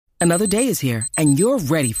Another day is here, and you're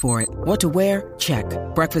ready for it. What to wear? Check.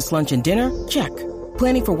 Breakfast, lunch, and dinner? Check.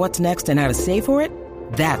 Planning for what's next and how to save for it?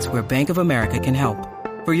 That's where Bank of America can help.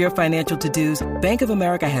 For your financial to-dos, Bank of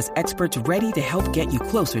America has experts ready to help get you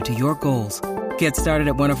closer to your goals. Get started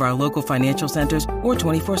at one of our local financial centers or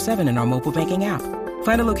 24/7 in our mobile banking app.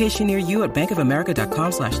 Find a location near you at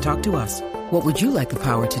bankofamerica.com/talktous. What would you like the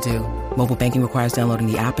power to do? Mobile banking requires downloading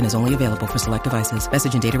the app and is only available for select devices.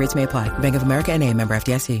 Message and data rates may apply. Bank of America N.A., member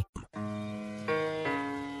FDIC.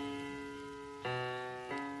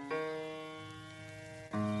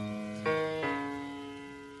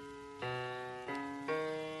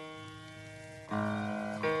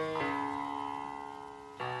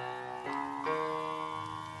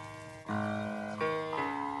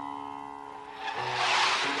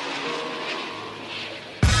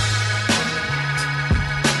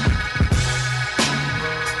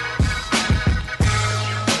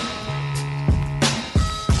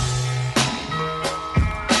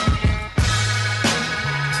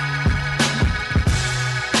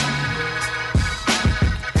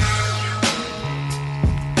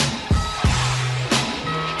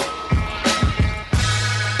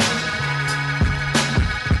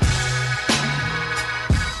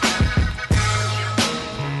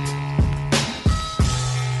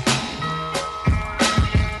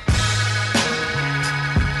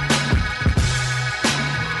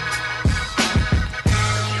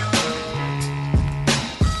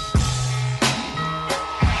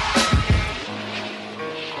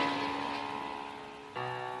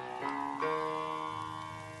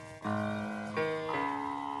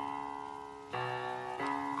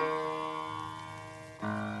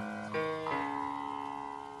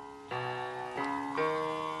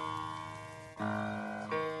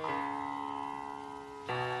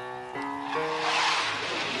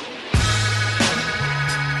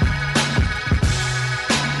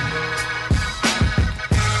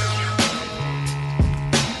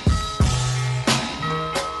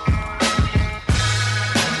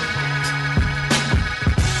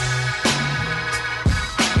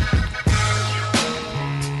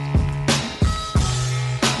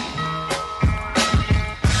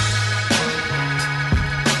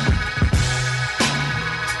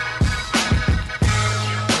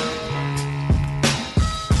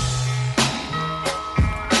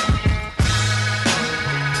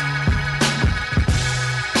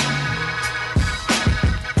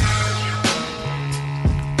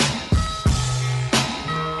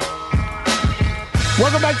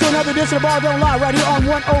 Welcome back to another edition of Ball Don't Lie right here on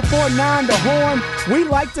 104.9 The Horn. We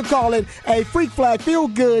like to call it a freak flag, feel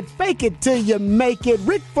good, fake it till you make it.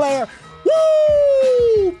 Ric Flair,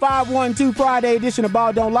 woo! 512 Friday edition of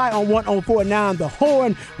Ball Don't Lie on 104.9 The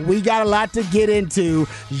Horn. We got a lot to get into.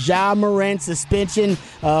 Ja Morant suspension.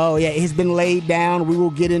 Oh, yeah, it's been laid down. We will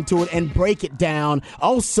get into it and break it down.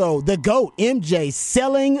 Also, the GOAT, MJ,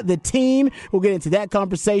 selling the team. We'll get into that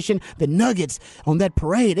conversation. The Nuggets on that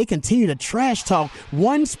parade, they continue to trash talk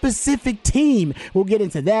one specific team. We'll get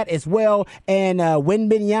into that as well. And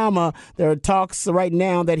Wembanyama, there are talks right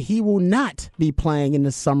now that he will not be playing in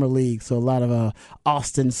the Summer League. So a lot of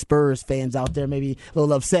Austin Spurs fans out there maybe a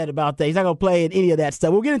little upset about that. He's not going to play in any of that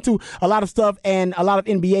stuff. We'll get into a lot of stuff and a lot of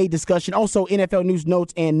NBA discussion. Also, NFL news,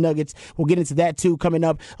 notes, and nuggets. We'll get into that, too, coming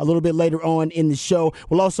up a little bit later on in the show.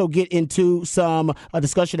 We'll also get into some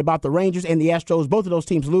discussion about the Rangers and the Astros. Both of those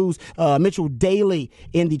teams lose Mitchell Daly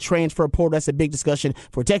in the transfer portal. That's a big discussion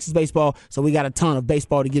for Texas baseball, so we got a ton of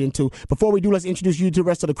baseball to get into. Before we do, let's introduce you to the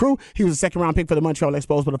rest of the crew. He was a second-round pick for the Montreal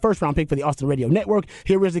Expos, but a first-round pick for the Austin Radio Network.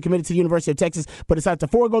 He originally committed to the University of Texas, but decided to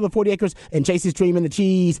forego the 40 acres and chase his dream in the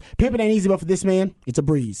cheese. Pimping ain't easy, but for this man, it's a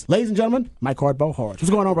breeze. Ladies and gentlemen, Mike Hardball Harge. What's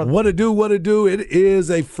going on, brother? What it do? It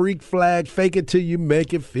is a freak flag, fake it till you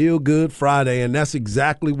make it feel good Friday, and that's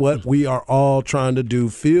exactly what we are all trying to do,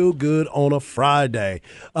 feel good on a Friday.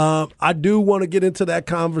 I do want to get into that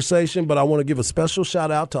conversation, but I want to give a special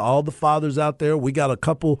shout out to all the fathers out there. We got a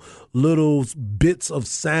couple little bits of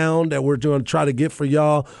sound that we're going to try to get for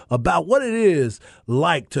y'all about what it is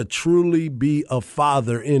like to truly be a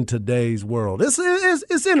father in today's world. It's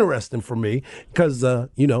interesting for me because, I'm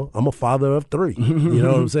a father of three. You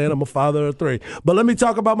know what I'm saying? I'm a father of three. But let me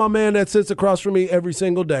talk about my man that sits across from me every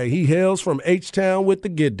single day. He hails from H-Town with the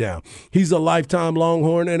Get Down. He's a lifetime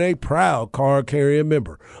Longhorn and a proud card-carrying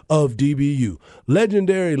member of DBU.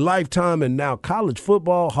 Legendary lifetime and now college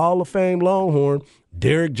football Hall of Fame Longhorn,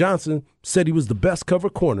 Derek Johnson, said he was the best cover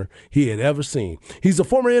corner he had ever seen. He's a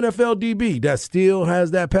former NFL DB that still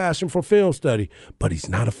has that passion for film study, but he's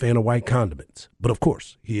not a fan of white condiments. But, of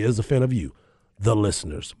course, he is a fan of you, the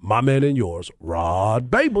listeners. My man and yours, Rod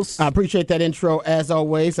Babels. I appreciate that intro, as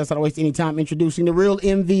always. That's not a waste any time introducing the real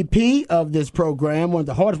MVP of this program, one of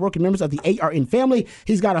the hardest working members of the ARN family.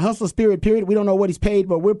 He's got a hustler spirit, period. We don't know what he's paid,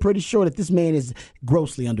 but we're pretty sure that this man is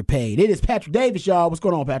grossly underpaid. It is Patrick Davis, y'all. What's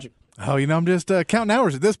going on, Patrick? Oh, I'm just counting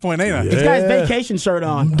hours at this point, ain't I? Yeah. He's got his vacation shirt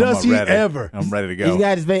on. Does he ever? I'm ready to go. He's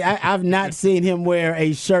got his I've not seen him wear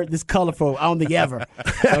a shirt this colorful. I don't think ever.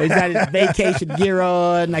 So he's got his vacation gear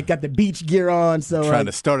on. I got the beach gear on. So trying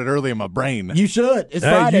to start it early in my brain. You should. It's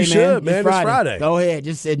Friday, you should, man. It's Friday. Go ahead.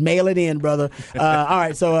 Just mail it in, brother. All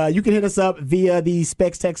right. So you can hit us up via the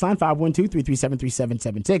Specs text line,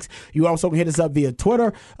 512-337-3776. You also can hit us up via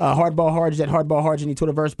Twitter. Hardball Harge at Hardball Harge in the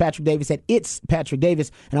Twitterverse. Patrick Davis at It's Patrick Davis.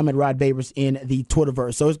 And I'm at Rod Babers in the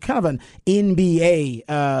Twitterverse. So it's kind of an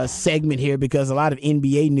NBA segment here because a lot of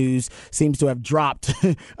NBA news seems to have dropped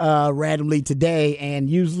randomly today, and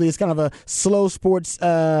usually it's kind of a slow sports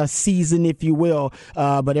season, if you will,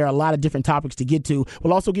 but there are a lot of different topics to get to.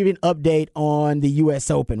 We'll also give you an update on the U.S.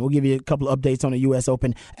 Open. We'll give you a couple of updates on the U.S.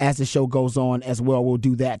 Open as the show goes on as well. We'll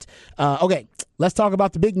do that. Okay. Let's talk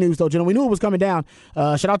about the big news, though, gentlemen. We knew it was coming down.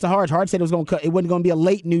 Shout out to Harge. Harge said it wasn't going to be a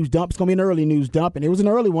late news dump. It's going to be an early news dump, and it was an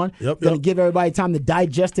early one. Going to give everybody time to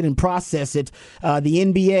digest it and process it. The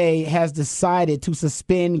NBA has decided to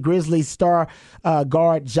suspend Grizzlies star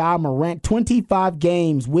guard Ja Morant 25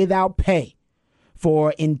 games without pay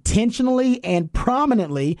for intentionally and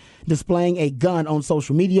prominently displaying a gun on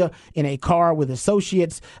social media in a car with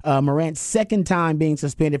associates. Morant's second time being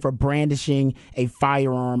suspended for brandishing a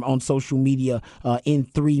firearm on social media in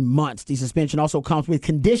 3 months. The suspension also comes with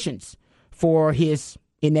conditions for his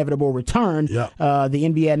inevitable return. The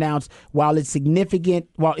NBA announced while it's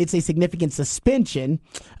a significant suspension,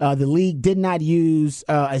 the league did not use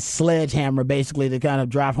a sledgehammer basically to kind of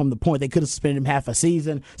drive home the point. They could have suspended him half a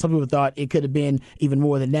season. Some people thought it could have been even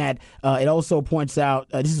more than that. It also points out,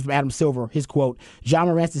 this is from Adam Silver, his quote, Ja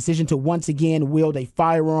Morant's decision to once again wield a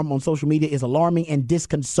firearm on social media is alarming and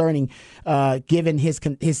disconcerting given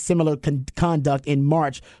his similar conduct in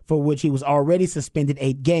March, for which he was already suspended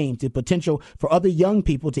 8 games. The potential for other young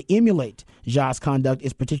people to emulate Ja's conduct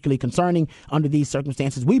is particularly concerning. Under these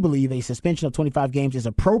circumstances, we believe a suspension of 25 games is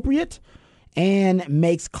appropriate and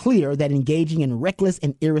makes clear that engaging in reckless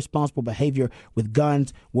and irresponsible behavior with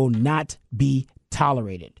guns will not be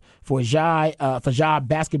tolerated. For Ja,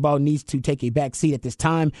 basketball needs to take a back seat at this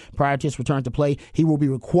time. Prior to his return to play, he will be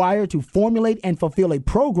required to formulate and fulfill a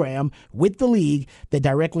program with the league that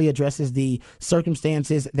directly addresses the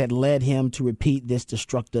circumstances that led him to repeat this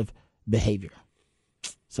destructive behavior.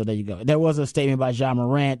 So there you go. There was a statement by Ja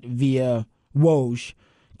Morant via Woj.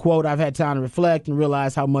 Quote, I've had time to reflect and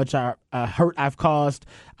realize how much hurt I've caused.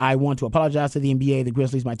 I want to apologize to the NBA, the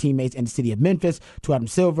Grizzlies, my teammates, and the city of Memphis, to Adam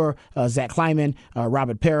Silver, Zach Kleiman,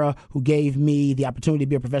 Robert Pera, who gave me the opportunity to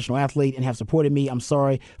be a professional athlete and have supported me. I'm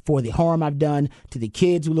sorry for the harm I've done. To the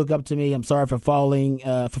kids who look up to me, I'm sorry for failing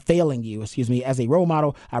you, as a role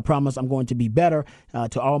model. I promise I'm going to be better.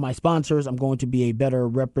 To all my sponsors, I'm going to be a better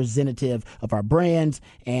representative of our brands.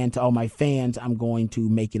 And to all my fans, I'm going to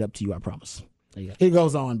make it up to you, I promise. It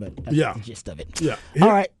goes on, but that's the gist of it. Yeah. All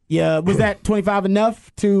right. Yeah. Was that 25 enough?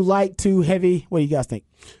 Too light? Too heavy? What do you guys think?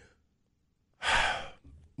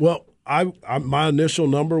 Well, I my initial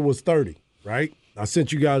number was 30, right? I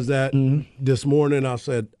sent you guys that this morning. I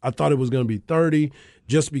said I thought it was going to be 30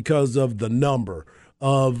 just because of the number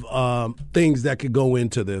of things that could go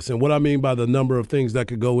into this. And what I mean by the number of things that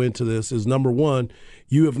could go into this is, number one,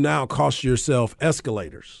 you have now cost yourself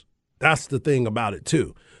escalators. That's the thing about it,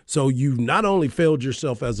 too. So you've not only failed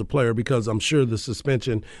yourself as a player, because I'm sure the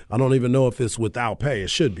suspension, I don't even know if it's without pay. It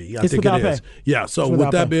should be. I think it is. Yeah, so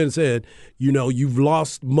with that being said, you've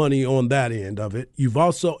lost money on that end of it. You've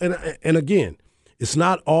also, and again, it's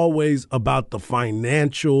not always about the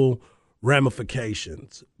financial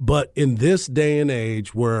ramifications. But in this day and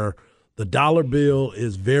age where the dollar bill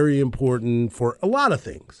is very important for a lot of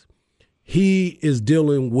things, he is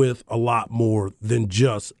dealing with a lot more than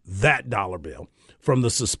just that dollar bill from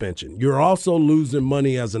the suspension. You're also losing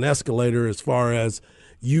money as an escalator as far as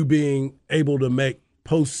you being able to make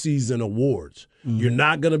postseason awards. You're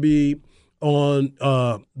not going to be on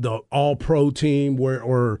the All-Pro team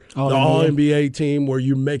or the All-NBA team where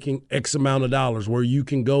you're making X amount of dollars, where you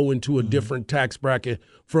can go into a different tax bracket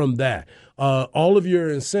from that. All of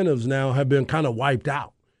your incentives now have been kind of wiped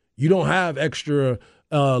out. You don't have extra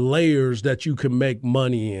layers that you can make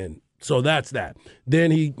money in. So that's that. Then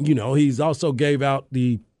he's also gave out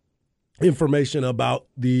the information about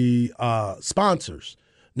the sponsors.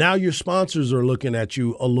 Now your sponsors are looking at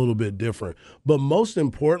you a little bit different. But most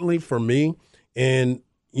importantly for me, and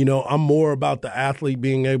I'm more about the athlete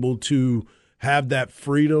being able to have that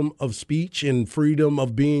freedom of speech and freedom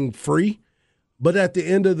of being free. But at the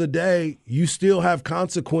end of the day, you still have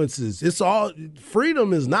consequences.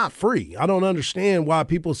 Freedom is not free. I don't understand why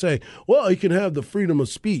people say, well, you can have the freedom of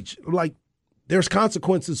speech. Like, there's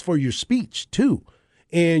consequences for your speech too.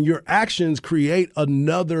 And your actions create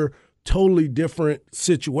another totally different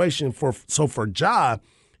situation. So for Ja,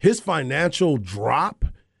 his financial drop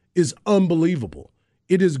is unbelievable.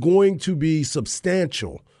 It is going to be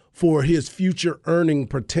substantial for his future earning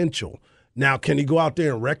potential. Now, can he go out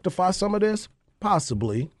there and rectify some of this?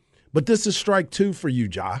 Possibly. But this is strike two for you,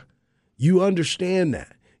 Ja. You understand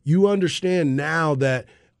that. You understand now that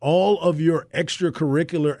all of your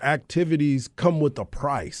extracurricular activities come with a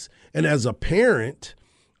price. And as a parent,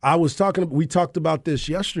 we talked about this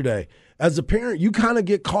yesterday. As a parent, you kind of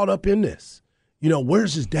get caught up in this. You know,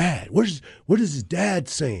 where's his dad? What is his dad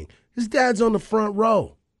saying? His dad's on the front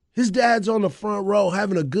row. His dad's on the front row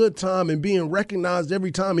having a good time and being recognized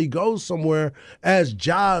every time he goes somewhere as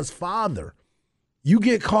Ja's father. You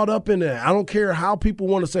get caught up in that. I don't care how people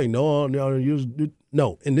want to say, no.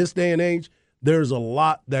 In this day and age, there's a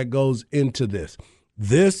lot that goes into this.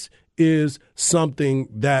 This is something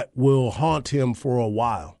that will haunt him for a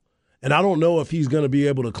while. And I don't know if he's going to be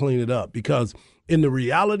able to clean it up because in the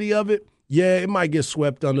reality of it, yeah, it might get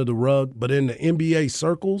swept under the rug, but in the NBA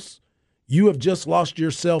circles, you have just lost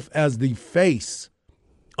yourself as the face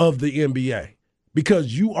of the NBA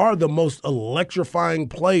because you are the most electrifying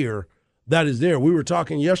player that is there. We were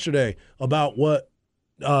talking yesterday about what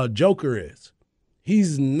Joker is.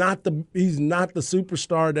 He's not the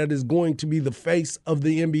superstar that is going to be the face of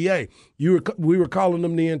the NBA. We were calling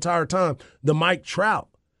him the entire time the Mike Trout.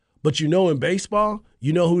 But you know in baseball,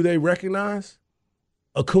 you know who they recognize?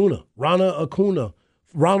 Ronald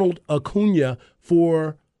Acuna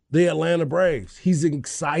for the Atlanta Braves. He's an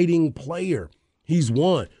exciting player. He's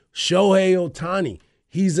won. Shohei Ohtani,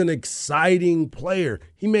 he's an exciting player.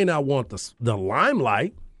 He may not want the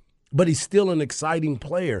limelight, but he's still an exciting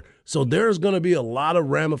player. So there's going to be a lot of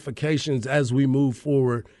ramifications as we move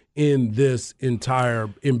forward in this entire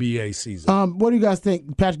NBA season. What do you guys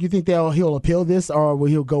think, Patrick? You think he'll appeal this, or will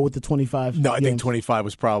he go with the 25? No, I think 25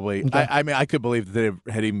 was probably. Okay. I mean, I could believe that there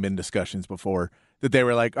had even been discussions before that they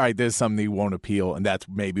were like, all right, this is something he won't appeal, and that's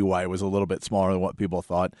maybe why it was a little bit smaller than what people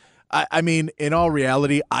thought. I mean, in all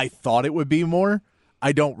reality, I thought it would be more.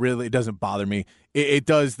 I don't really. It doesn't bother me. It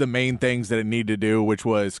does the main things that it needed to do, which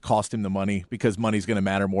was cost him the money because money's going to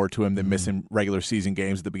matter more to him than missing regular season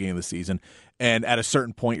games at the beginning of the season. And at a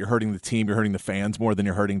certain point, you're hurting the team, you're hurting the fans more than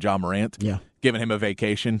you're hurting Ja Morant. Yeah, giving him a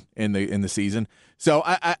vacation in the season. So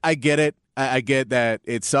I get it. I get that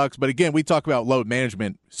it sucks. But again, we talk about load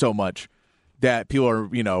management so much that people are,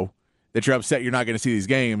 that you're upset you're not going to see these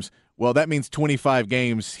games. Well, that means 25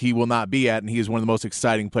 games he will not be at, and he is one of the most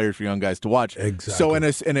exciting players for young guys to watch. Exactly. So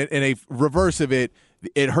in a reverse of it,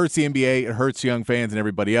 it hurts the NBA, it hurts young fans and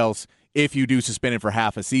everybody else. If you do suspend him for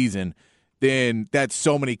half a season, then that's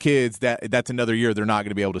so many kids that's another year they're not going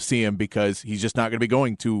to be able to see him because he's just not going to be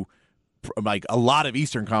going to like a lot of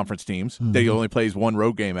Eastern Conference teams that he only plays one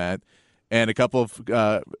road game at, and a couple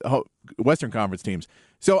of Western Conference teams.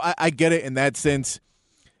 So I get it in that sense.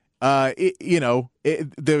 The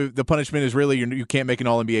punishment is really you can't make an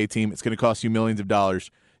All-NBA team. It's going to cost you millions of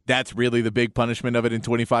dollars. That's really the big punishment of it in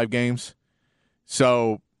 25 games.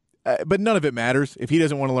 So, but none of it matters. If he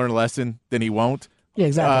doesn't want to learn a lesson, then he won't. Yeah,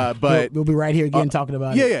 exactly. But we'll be right here again talking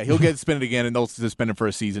about it. Yeah, he'll get suspended again, and they'll suspend him for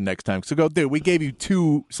a season next time. So go, dude, we gave you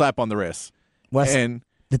 2 slap on the wrists. And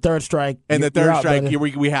the third strike. And the third strike,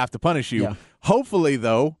 we have to punish you. Yeah. Hopefully,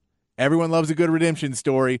 though, everyone loves a good redemption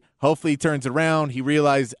story. Hopefully he turns around. He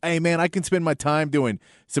realized, hey, man, I can spend my time doing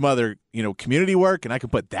some other, community work, and I can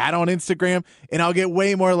put that on Instagram, and I'll get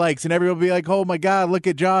way more likes. And everyone will be like, oh, my God, look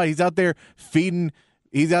at Ja. He's out there feeding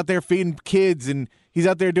kids, and he's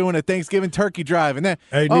out there doing a Thanksgiving turkey drive. And then,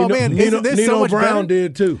 isn't this so much Brown better?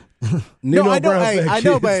 did, too. I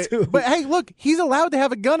know, but hey, look, he's allowed to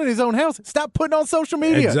have a gun in his own house. Stop putting on social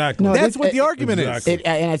media. Exactly. No, that's what the argument is.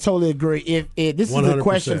 And I totally agree. If this is 100%. The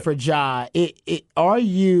question for Ja. Are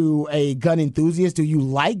you a gun enthusiast? Do you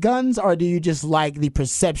like guns, or do you just like the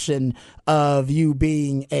perception of you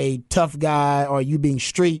being a tough guy, or you being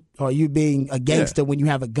street, or you being a gangster when you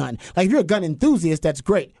have a gun? Like, if you're a gun enthusiast, that's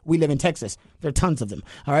great. We live in Texas. There are tons of them.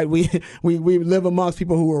 All right, we live amongst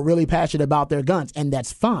people who are really passionate about their guns, and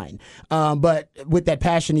that's fine. But with that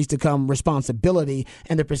passion needs to come responsibility,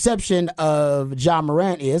 and the perception of Ja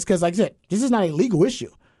Morant is, because like I said, this is not a legal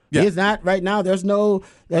issue. Yeah. He is not right now. There's no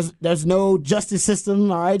justice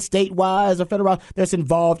system, all right, state-wise or federal, that's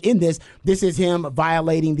involved in this. This is him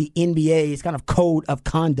violating the NBA's kind of code of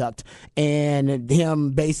conduct and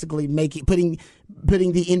him basically putting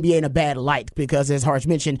the NBA in a bad light because, as Harsh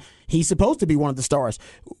mentioned, he's supposed to be one of the stars.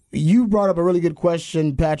 You brought up a really good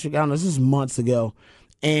question, Patrick. I don't know, this is months ago.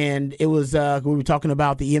 And it was we were talking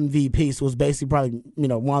about the MVP. So it was basically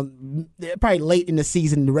probably late in the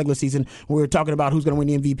season, the regular season, we were talking about who's going to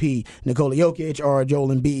win the MVP, Nikola Jokic or Joel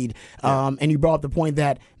Embiid. Yeah. And you brought up the point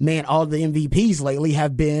that, man, all the MVPs lately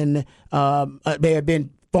have been they have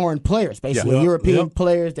been foreign players, basically European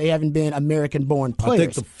players. They haven't been American-born players. I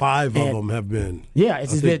think the five of them have been. Yeah,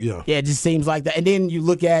 it just seems like that. And then you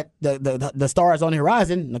look at the stars on the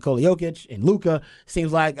horizon, Nikola Jokic and Luka.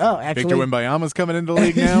 Seems like actually Victor Wembanyama's coming into the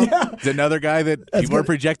league now. It's another guy that people are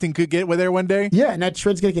projecting could get there one day. Yeah, and that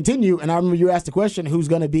trend's going to continue. And I remember you asked the question, who's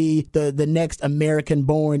going to be the next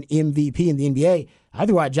American-born MVP in the NBA? I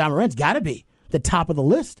think Ja Morant's got to be the top of the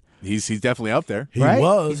list. He's definitely up there. He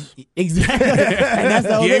was. Exactly. And that's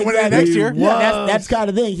the whole he ain't winning next year. Yeah, that's kind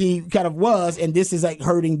of thing. He kind of was, and this is like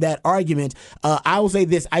hurting that argument. I will say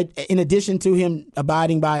this. In addition to him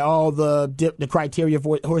abiding by all the criteria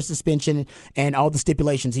for his suspension and all the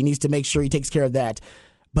stipulations, he needs to make sure he takes care of that.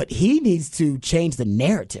 But he needs to change the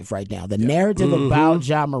narrative right now. The narrative about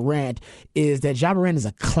Ja Morant is that Ja Morant is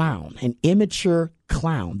a clown, an immature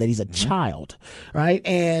clown, that he's a child, right?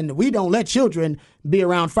 And we don't let children be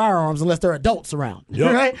around firearms unless there are adults around,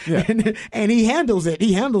 right? Yeah. And he handles it.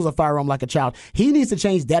 He handles a firearm like a child. He needs to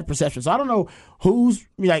change that perception. So I don't know who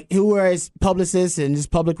are his publicists and his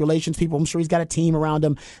public relations people. I'm sure he's got a team around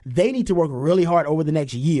him. They need to work really hard over the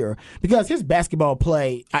next year because his basketball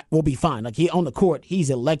play will be fine. Like, he on the court, he's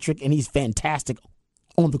electric and he's fantastic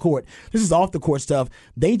on the court. This is off the court stuff.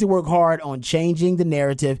 They need to work hard on changing the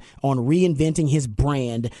narrative, on reinventing his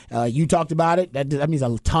brand. You talked about it. That means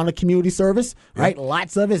a ton of community service, right?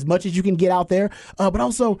 Lots of it, as much as you can get out there. But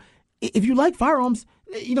also, if you like firearms,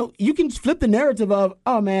 you can flip the narrative of,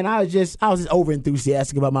 oh man, I was just over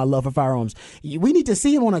enthusiastic about my love for firearms. We need to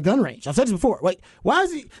see him on a gun range. I've said this before. Like, why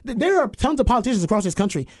is he? There are tons of politicians across this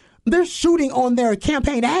country. They're shooting on their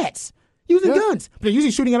campaign ads using guns. But they're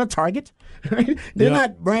usually shooting at a target. Right? They're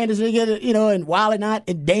not brandishing it, and wilding out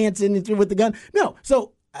and dancing with the gun. No.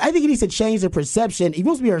 So I think he needs to change the perception. If he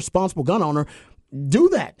wants to be a responsible gun owner, do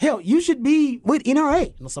that. Hell, you should be with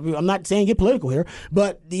NRA. Some people, I'm not saying get political here,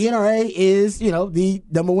 but the NRA is, the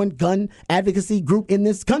number one gun advocacy group in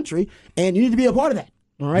this country, and you need to be a part of that.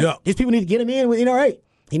 All right? Yeah. These people need to get him in with NRA.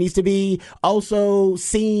 He needs to be also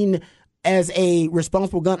seen as a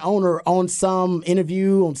responsible gun owner on some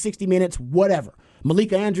interview on 60 Minutes, whatever.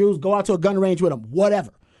 Malika Andrews, go out to a gun range with him,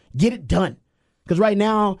 whatever. Get it done. Because right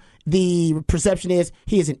now, the perception is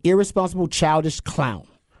he is an irresponsible, childish clown.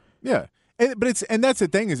 Yeah. And that's the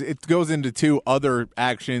thing, is it goes into two other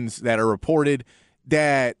actions that are reported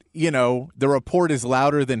that, the report is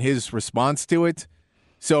louder than his response to it.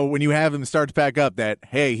 So when you have him start to back up that,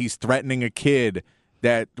 hey, he's threatening a kid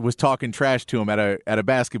that was talking trash to him at a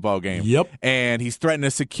basketball game. Yep. And he's threatening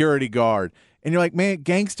a security guard. And you're like, man,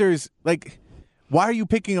 gangsters, like, why are you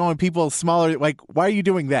picking on people smaller? Like, why are you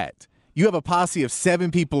doing that? You have a posse of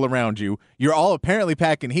 7 people around you. You're all apparently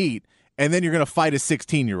packing heat, and then you're going to fight a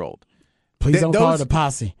 16-year-old. Please don't call it a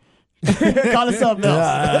posse. Call it something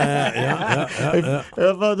else.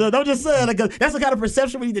 Don't just say it, because that's the kind of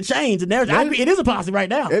perception we need to change. And it is a posse right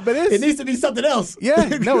now. It needs to be something else. Yeah,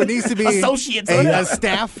 no, it needs to be associates, a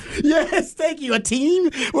staff. Yes, thank you, a team,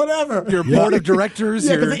 whatever. Your board of directors.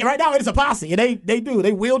 Yeah, right now it's a posse, and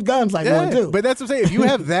they wield guns like one too. But that's what I'm saying. If you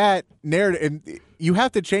have that narrative, and you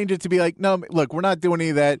have to change it to be like, no, look, we're not doing any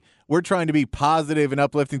of that. We're trying to be positive and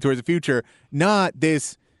uplifting towards the future, not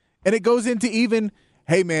this. And it goes into even,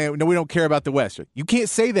 hey, man, no, we don't care about the West. You can't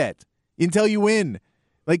say that until you win.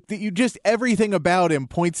 Like, everything about him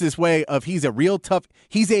points this way of he's a real tough,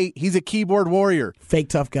 he's a keyboard warrior. Fake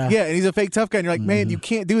tough guy. Yeah, and he's a fake tough guy. And you're like, man, you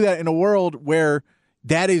can't do that in a world where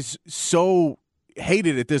that is so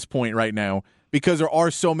hated at this point right now, because there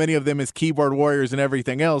are so many of them as keyboard warriors and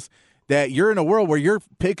everything else, that you're in a world where you're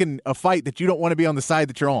picking a fight that you don't want to be on the side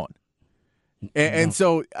that you're on. And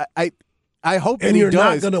so I hope that he does. And you're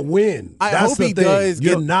not going to win. I hope he does.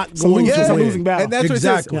 You're not going to win. It's a losing battle. And that's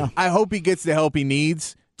exactly. What it says. I hope he gets the help he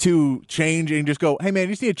needs to change and just go, hey, man,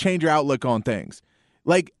 you just need to change your outlook on things.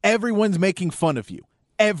 Like, everyone's making fun of you.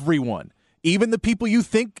 Everyone. Even the people you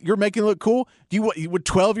think you're making look cool. With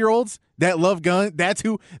 12-year-olds that love guns, that's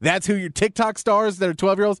who your TikTok stars that are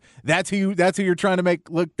 12-year-olds, that's who you're trying to make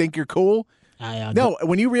think you're cool. No,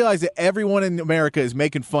 when you realize that everyone in America is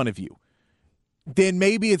making fun of you, then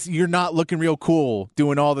maybe you're not looking real cool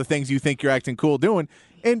doing all the things you think you're acting cool doing,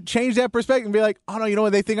 and change that perspective and be like, oh no, you know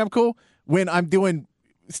what, they think I'm cool when I'm doing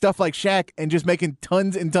stuff like Shaq and just making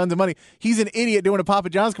tons and tons of money. He's an idiot doing a Papa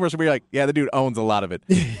John's commercial where you're like, yeah, the dude owns a lot of it.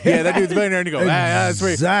 Yeah, that dude's a millionaire, and you go, that's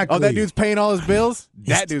sweet. Exactly. Oh, that dude's paying all his bills?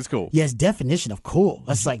 That dude's cool. Yeah, his definition of cool.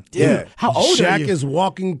 That's like, dude, how old are you? Shaq is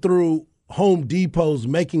walking through Home Depots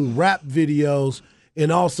making rap videos and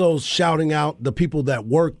also shouting out the people that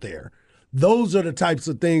work there. Those are the types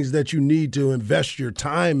of things that you need to invest your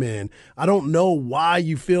time in. I don't know why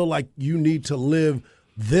you feel like you need to live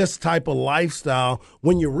this type of lifestyle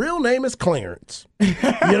when your real name is Clarence. You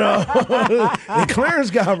know, and Clarence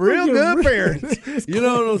got real good parents. You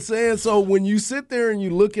know what I'm saying? So when you sit there and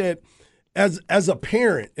you look at, as a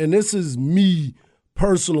parent, and this is me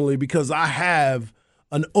personally because I have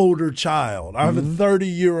an older child. I have a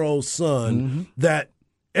 30-year-old son that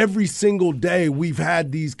every single day we've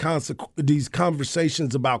had these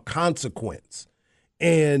conversations about consequence.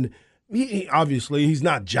 And obviously he's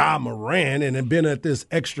not Ja Morant and had been at this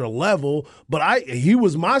extra level, but he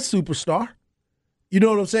was my superstar. You know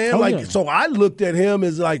what I'm saying? So I looked at him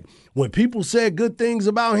as like, when people said good things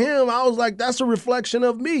about him, I was like, that's a reflection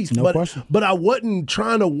of me. No question. But I wasn't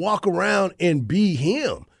trying to walk around and be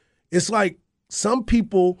him. It's like some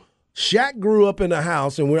people, Shaq grew up in a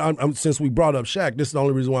house, and since we brought up Shaq, this is the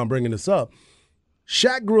only reason why I'm bringing this up.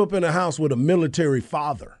 Shaq grew up in a house with a military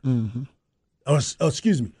father.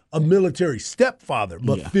 Excuse me, a military stepfather,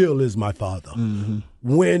 but Phil is my father.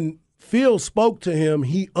 When Phil spoke to him,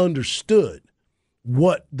 he understood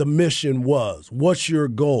what the mission was, what's your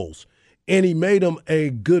goals, and he made him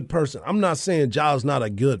a good person. I'm not saying Ja's not a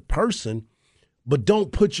good person, but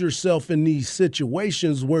don't put yourself in these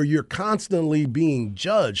situations where you're constantly being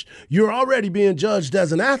judged. You're already being judged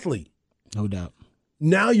as an athlete. No doubt.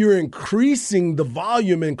 Now you're increasing the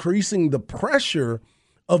volume, increasing the pressure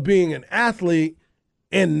of being an athlete,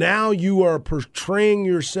 and now you are portraying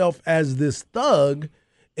yourself as this thug,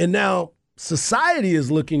 and now society is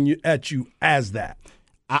looking at you as that.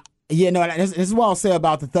 This is what I'll say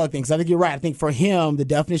about the thug thing, because I think you're right. I think for him, the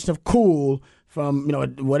definition of cool, from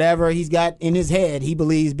whatever he's got in his head, he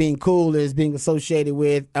believes being cool is being associated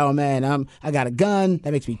with, oh man, I got a gun,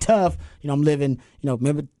 that makes me tough. I'm living,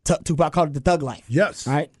 remember Tupac called it the thug life. Yes.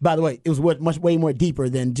 All right. By the way, it was way more deeper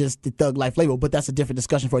than just the thug life label, but that's a different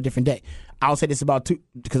discussion for a different day. I'll say this about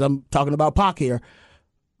because I'm talking about Pac here.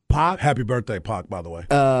 Pac. Happy birthday, Pac, by the way.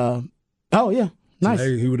 Oh yeah. Nice.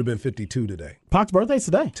 Today, he would have been 52 today. Pac's birthday's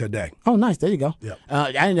today? Today. Oh, nice. There you go. Yep.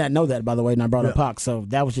 I did not know that, by the way, and I brought up Pac, so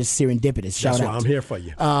that was just serendipitous. Shout out. That's why I'm here for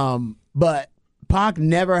you. But Pac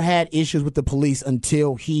never had issues with the police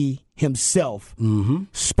until he himself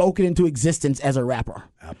spoke it into existence as a rapper.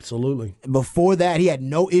 Absolutely. Before that, he had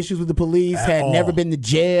no issues with the police, had never been to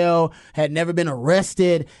jail, had never been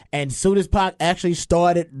arrested. And as soon as Pac actually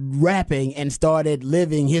started rapping and started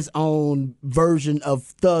living his own version of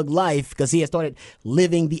thug life, because he had started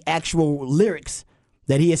living the actual lyrics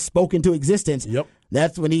that he has spoken into existence. Yep.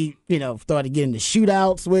 That's when he, started getting the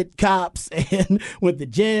shootouts with cops and went to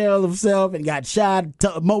jail himself and got shot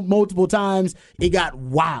multiple times. It got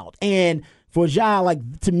wild. And for Ja,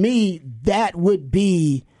 to me, that would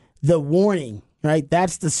be the warning, right?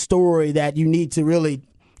 That's the story that you need to really,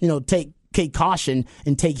 take caution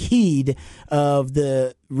and take heed of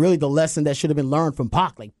the lesson that should have been learned from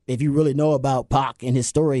Pac. Like, if you really know about Pac and his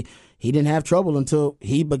story, he didn't have trouble until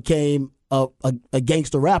he became a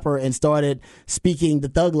gangster rapper and started speaking the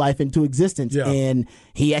thug life into existence. Yeah. And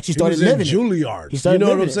he actually started living in Juilliard. You know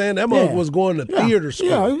what I'm saying? That mother was going to theater school.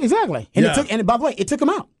 Yeah, exactly. And by the way, it took him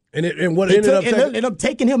out. And what ended up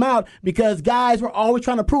taking him out because guys were always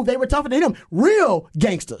trying to prove they were tougher than him. Real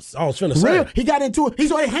gangsters. I was finna say. He got into it. He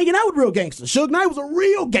started hanging out with real gangsters. Suge Knight was a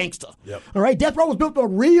real gangster. Yep. All right? Death Row was built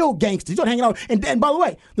on real gangsters. He started hanging out. And by the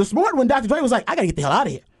way, the smart one, Dr. Dre, was like, I got to get the hell out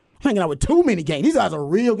of here. Hanging out with too many gangs. These guys are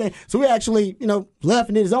real gangs. So we actually, left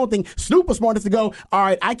and did his own thing. Snoop was smart enough to go, all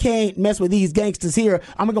right, I can't mess with these gangsters here.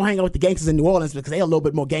 I'm going to go hang out with the gangsters in New Orleans because they're a little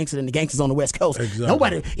bit more gangster than the gangsters on the West Coast. Exactly.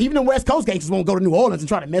 Nobody, even the West Coast gangsters won't go to New Orleans and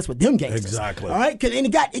try to mess with them gangsters. Exactly. All right? And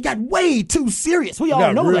it got way too serious. We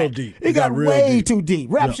all know that. Deep. It got way too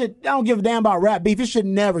deep. Rap shit, I don't give a damn about rap beef. It should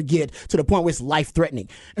never get to the point where it's life-threatening.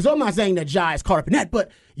 And so I'm not saying that Ja is caught up in that,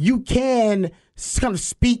 but you can kind of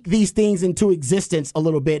speak these things into existence a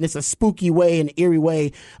little bit, and it's a spooky way, an eerie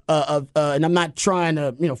way and I'm not trying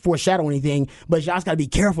to foreshadow anything, but y'all's got to be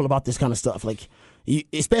careful about this kind of stuff,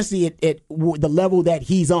 especially at the level that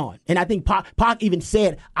he's on. And I think Pac even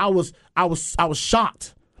said, I was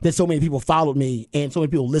shocked that so many people followed me and so many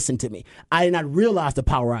people listened to me. I did not realize the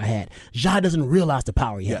power I had. Ja doesn't realize the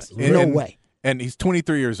power he has. No way. And he's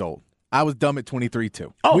 23 years old. I was dumb at 23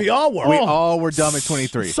 too. Oh, we all were. We all were dumb at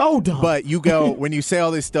 23. So dumb. But you go, when you say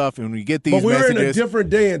all this stuff and when you get these But we were in a messages. different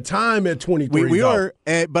day and time at 23. We are,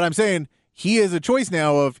 but I'm saying he has a choice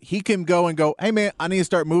now of he can go and go, hey, man, I need to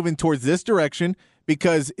start moving towards this direction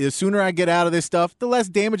because the sooner I get out of this stuff, the less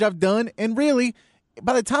damage I've done. And really,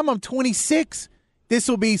 by the time I'm 26, this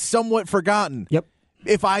will be somewhat forgotten. Yep.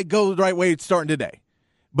 If I go the right way, it's starting today.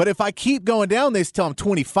 But if I keep going down this till I'm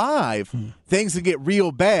 25, things will get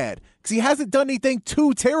real bad because he hasn't done anything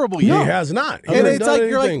too terrible yet. He has not. He And hasn't it's done like,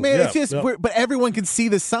 you're like, anything. man, Yeah, it's just, yeah. but everyone can see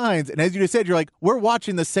the signs. And as you just said, you're like, we're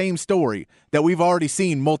watching the same story that we've already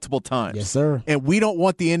seen multiple times. Yes, sir. And we don't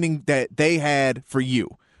want the ending that they had for you.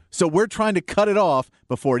 So we're trying to cut it off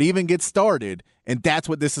before it even gets started. And that's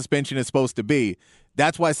what this suspension is supposed to be.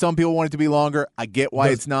 That's why some people want it to be longer. I get why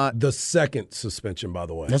it's not. The second suspension, by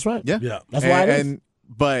the way. That's right. Yeah. Yeah. That's why it is.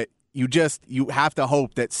 But you have to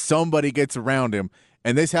hope that somebody gets around him.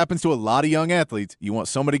 And this happens to a lot of young athletes. You want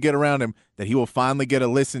somebody to get around him that he will finally get to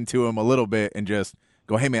listen to him a little bit and just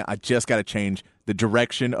go, hey, man, I just got to change the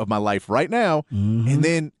direction of my life right now. Mm-hmm. And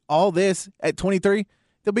then all this at 23,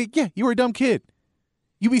 they'll be, yeah, you were a dumb kid.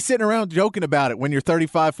 You be sitting around joking about it when you're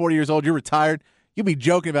 35, 40 years old, you're retired. You'll be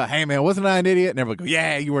joking about, hey, man, wasn't I an idiot? And everyone go,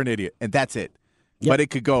 yeah, you were an idiot. And that's it. Yep. But it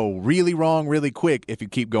could go really wrong really quick if you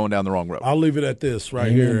keep going down the wrong road. I'll leave it at this right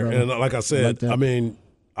Amen, here. brother. And like I said, Like that. I mean,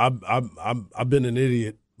 I've been an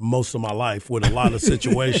idiot most of my life with a lot of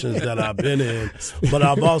situations that I've been in, but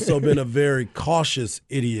I've also been a very cautious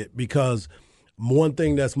idiot because one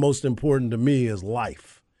thing that's most important to me is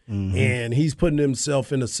life. Mm-hmm. And he's putting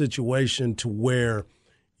himself in a situation to where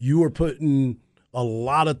you are putting a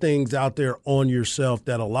lot of things out there on yourself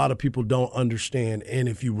that a lot of people don't understand. And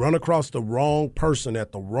if you run across the wrong person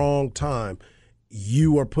at the wrong time,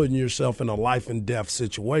 you are putting yourself in a life and death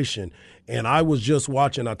situation. And I was just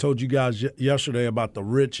watching, I told you guys yesterday about the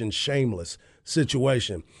Rich and Shameless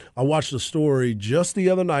situation. I watched a story just the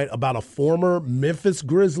other night about a former Memphis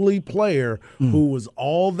Grizzly player who was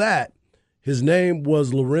all that. His name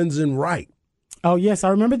was Lorenzen Wright. Oh, yes, I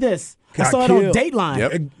remember this. I Got saw it on killed. Dateline.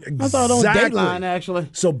 Yep. I saw it on Exactly. Dateline, actually.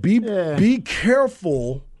 So be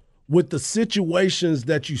careful with the situations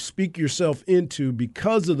that you speak yourself into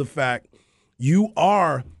because of the fact you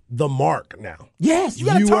are the mark now. Yes, you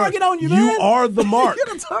got a target on you, man. You are the mark. You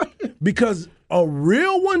got a target. Because a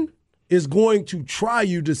real one is going to try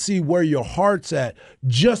you to see where your heart's at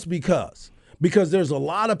just because. Because there's a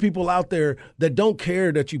lot of people out there that don't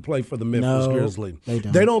care that you play for the Memphis Grizzlies. They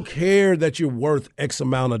don't. Care that you're worth X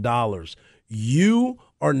amount of dollars. You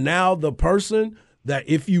are now the person that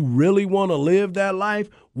if you really want to live that life,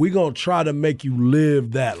 we're going to try to make you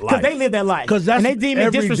live that life. Because they live that life. Because that's and they deem it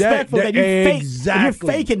every disrespectful day. that you fake. Exactly.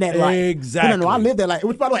 You're faking that life. Exactly. No, I live that life.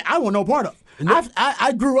 Which, by the way, I want no part of.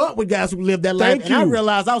 I grew up with guys who lived that life, and I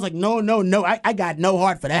realized I was like, no, I got no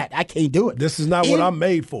heart for that. I can't do it. This is not what I'm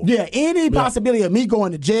made for. Yeah, any possibility of me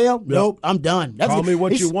going to jail, nope, I'm done. Call me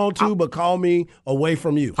what you want to, but call me away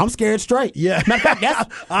from you. I'm scared straight. Yeah. Matter of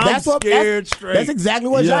fact, that's scared straight. That's exactly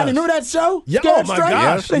what Yes. Johnny knew that show. Yeah, Scared oh my straight.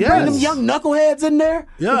 gosh, They bring yes. them young knuckleheads in there.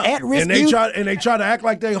 Yeah, At risk. and they try to act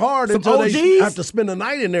like they hard Some until OGs. they have to spend a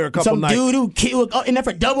night in there a couple Some nights. dude who killed in there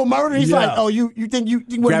for double murder. He's Yeah. like, oh, you think you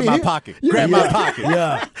want Grab to my pocket. Grab my pocket.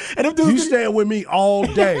 Yeah, And them dudes, you staying with me all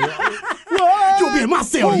day. you'll be in my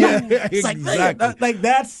cell. Yeah, It's like, exactly. like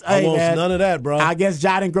that's I hey, want man, none of that, bro. I guess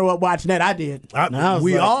John didn't grow up watching that. I did. And I was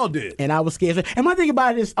we like- all did. And I was scared. And my thing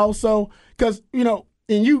about it is also because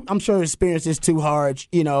and you, I'm sure, experienced this too hard,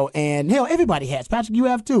 and hell, everybody has. Patrick, you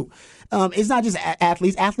have too. It's not just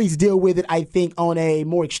athletes. Athletes deal with it, I think, on a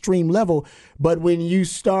more extreme level. But when you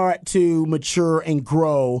start to mature and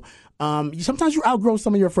grow, sometimes you outgrow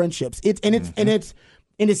some of your friendships. It's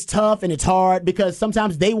tough and it's hard because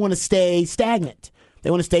sometimes they want to stay stagnant. They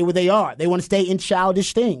want to stay where they are. They want to stay in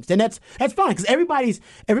childish things, and that's fine because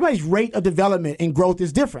everybody's rate of development and growth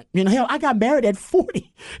is different. Hell, I got married at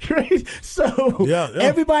 40, right? So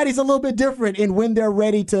everybody's a little bit different in when they're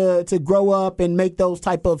ready to grow up and make those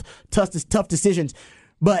type of tough decisions.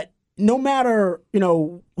 But no matter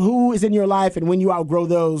who is in your life and when you outgrow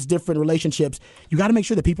those different relationships, you got to make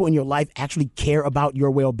sure that people in your life actually care about your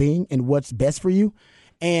well-being and what's best for you.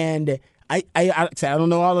 And I don't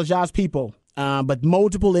know all of Ja's people. But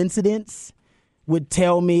multiple incidents would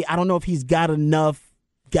tell me, I don't know if he's got enough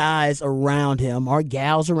guys around him or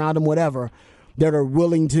gals around him, whatever, that are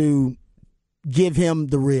willing to give him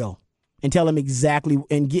the real and tell him exactly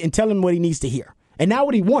and tell him what he needs to hear. And not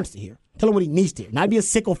what he wants to hear. Tell him what he needs to hear. Not be a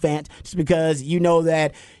sycophant just because you know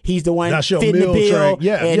that he's the one That's your fitting the meal bill. train.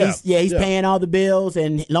 Yeah, and yeah, he's paying all the bills,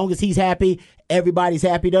 and as long as he's happy, everybody's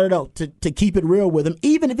happy. To keep it real with him,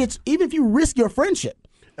 even if you risk your friendship.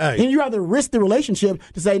 Hey. And you rather risk the relationship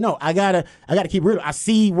to say, no, I gotta keep real. I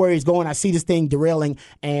see where he's going. I see this thing derailing,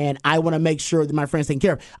 and I want to make sure that my friend's taken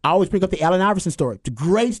care of. I always bring up the Allen Iverson story. It's a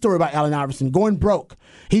great story about Allen Iverson going broke.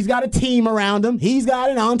 He's got a team around him. He's got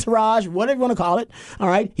an entourage, whatever you want to call it. All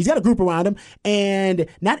right, he's got a group around him, and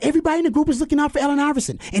not everybody in the group is looking out for Allen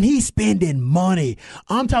Iverson, and he's spending money.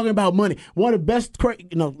 I'm talking about money. One of the best,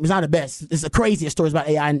 it's not the best. It's the craziest stories about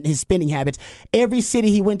AI and his spending habits. Every city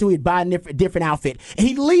he went to, he'd buy a different outfit, and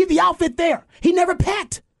he'd leave the outfit there. He never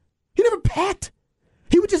packed.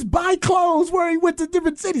 He would just buy clothes where he went to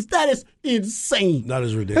different cities. That is insane. That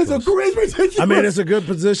is ridiculous. It's ridiculous. I mean, it's a good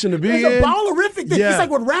position to be in. It's a ballerific thing. Yeah. It's like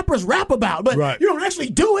what rappers rap about, but you don't actually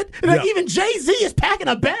do it. And like even Jay-Z is packing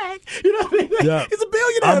a bag. You know what I mean? Yeah. He's a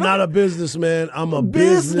billionaire. I'm not a businessman. I'm a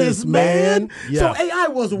businessman. Yeah. So AI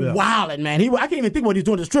was wilding, man. I can't even think what he's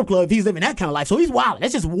doing at the strip club if he's living that kind of life. So he's wilding.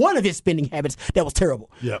 That's just one of his spending habits that was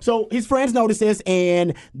terrible. Yeah. So his friends notice this,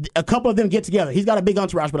 and a couple of them get together. He's got a big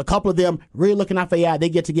entourage, but a couple of them really looking out for AI. They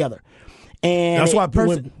get together. And that's why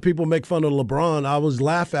when people make fun of LeBron, I always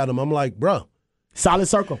laugh at him. I'm like, bro. Solid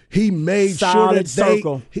circle. He made sure that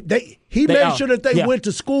they went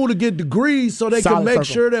to school to get degrees so they can make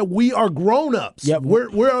sure that we are grown-ups. Yep.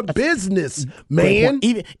 We're a business, man.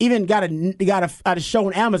 Even got a show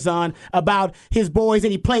on Amazon about his boys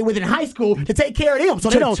that he played with in high school to take care of them so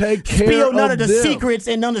they don't spill none of the secrets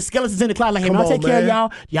and none of the skeletons in the closet. Like, hey, I'll take care of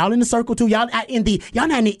y'all. Y'all in the circle too. Y'all not in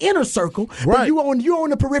the inner circle. Right. But you on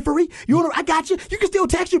the periphery. I got you. You can still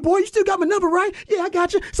text your boy. You still got my number, right? Yeah, I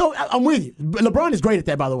got you. So I'm with you. LeBron is great at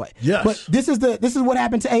that, by the way. Yes. But this is what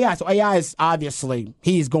happened to AI. So AI is obviously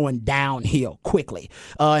he's going downhill quickly,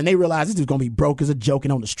 and they realize this is going to be broke as a joke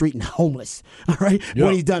and on the street and homeless. All right,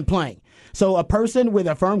 when he's done playing. So a person with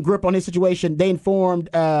a firm grip on his situation, they informed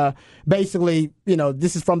basically,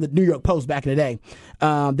 this is from the New York Post back in the day,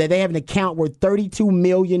 that they have an account worth $32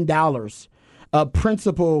 million. A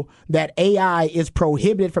principle that AI is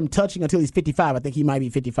prohibited from touching until he's 55. I think he might be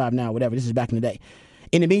 55 now, whatever. This is back in the day.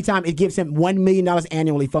 In the meantime, it gives him $1 million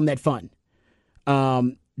annually from that fund.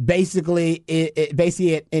 Basically,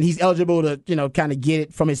 and he's eligible to, kind of get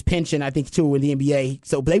it from his pension, I think, too, in the NBA.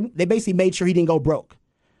 So they basically made sure he didn't go broke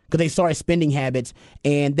because they saw his spending habits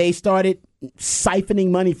and they started siphoning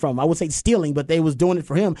money from him. I would say stealing, but they was doing it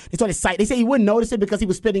for him. They say he wouldn't notice it because he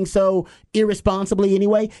was spending so irresponsibly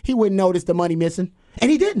anyway. He wouldn't notice the money missing,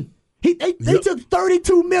 and he didn't. They took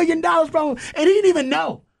 $32 million from him, and he didn't even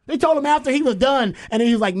know. They told him after he was done, and then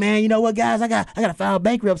he was like, "Man, you know what, guys? I got to file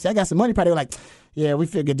bankruptcy. I got some money." Probably were like, "Yeah, we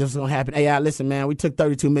figured this was gonna happen." Hey, listen, man, we took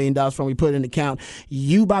 $32 million from. We put it in the account.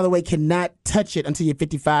 You, by the way, cannot touch it until you're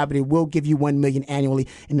 55, but it will give you $1 million annually,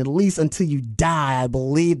 and at least until you die. I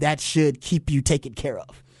believe that should keep you taken care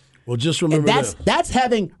of. Well, just remember that's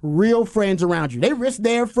having real friends around you. They risk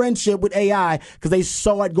their friendship with AI because they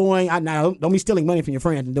saw it going. Now, don't be stealing money from your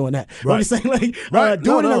friends and doing that. Right. I'm saying, doing it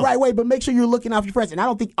in the right way, but make sure you're looking out for your friends. And I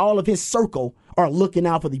don't think all of his circle are looking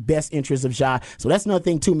out for the best interests of Ja. So that's another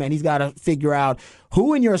thing too, man. He's got to figure out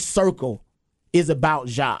who in your circle is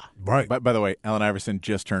about Ja. Right. By the way, Allen Iverson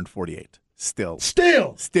just turned 48. Still.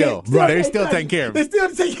 Right. They're still taking care of him. They're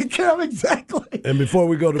still taking care of him, exactly. And before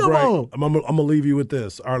we go to break, on. I'm gonna leave you with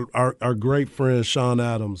this. Our great friend Sean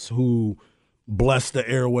Adams, who blessed the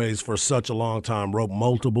airways for such a long time, wrote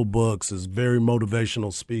multiple books, is a very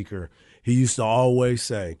motivational speaker. He used to always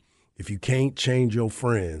say, if you can't change your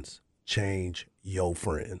friends, change your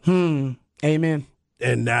friends. Amen.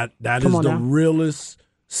 And that is the realest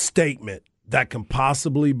statement that can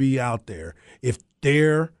possibly be out there. If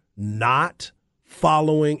they're not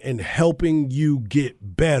following and helping you get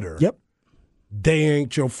better, they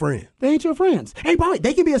ain't your friend. They ain't your friends. Hey, by the way,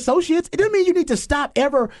 they can be associates. It doesn't mean you need to stop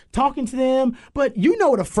ever talking to them, but you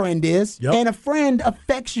know what a friend is, and a friend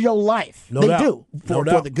affects your life. No they doubt. do, for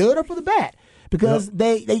the good or for the bad, because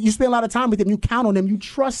you spend a lot of time with them, you count on them, you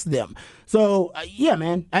trust them. So, yeah,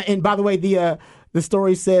 man. And by the way, the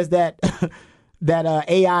story says that that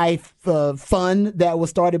AI fund that was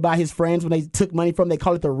started by his friends when they took money from, they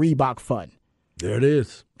call it the Reebok Fund. There it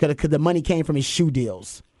is. Because the money came from his shoe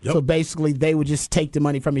deals. Yep. So basically, they would just take the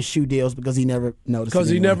money from his shoe deals because he never noticed it. Because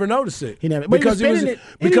he never noticed it. He never. Because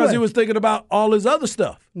he was thinking about all his other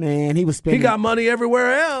stuff. Man, he was spending. He got money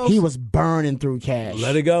everywhere else. He was burning through cash.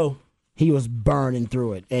 Let it go. He was burning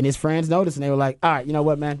through it. And his friends noticed, and they were like, all right, you know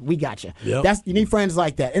what, man? We got you. Yep. You need friends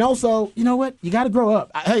like that. And also, you know what? You got to grow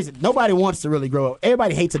up. Nobody wants to really grow up.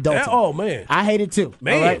 Everybody hates adulting. Oh, man. I hate it too.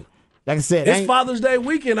 Man. All right? Like I said, it's Father's Day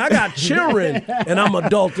weekend. I got children, and I'm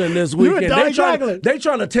adulting this weekend. They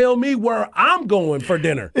trying to tell me where I'm going for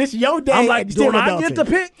dinner. It's your day. I'm like, don't I get to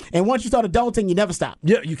pick? And once you start adulting, you never stop.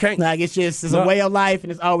 Yeah, you can't. Like it's a way of life,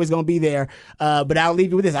 and it's always going to be there. But I'll leave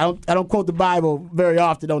you with this. I don't quote the Bible very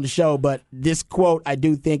often on the show, but this quote I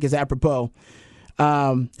do think is apropos.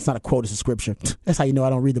 It's not a quote, it's a scripture. That's how you know I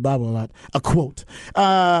don't read the Bible a lot. A quote.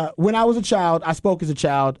 When I was a child, I spoke as a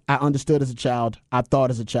child. I understood as a child. I thought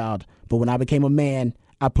as a child. But when I became a man,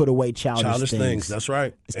 I put away childish things. That's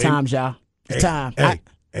right. It's time, y'all. It's time.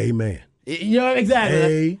 Amen. You know,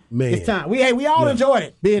 exactly. Amen. It's time. We all enjoyed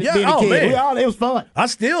it being a kid. Man. It was fun. I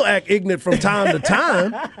still act ignorant from time to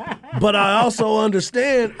time, but I also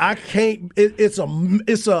understand I can't. It's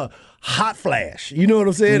a hot flash. You know what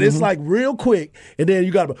I'm saying? Mm-hmm. It's like real quick, and then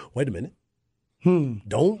you got to wait a minute.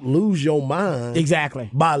 Don't lose your mind. Exactly.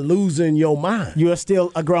 By losing your mind. You're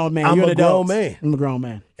still a grown man. You're a grown man. I'm a grown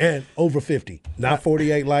man. And over 50. Not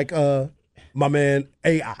 48 like my man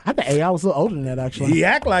AI. I think AI was a little older than that, actually. He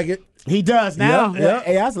act like it. He does now. Yep.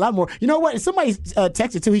 AI's a lot more. You know what? Somebody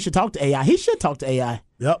texted too. He should talk to AI. He should talk to AI.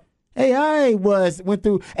 Yep. AI went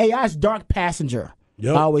through AI's dark passenger.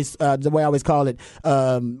 Yep. The way I always call it,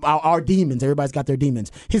 our demons. Everybody's got their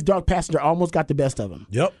demons. His dark passenger almost got the best of him.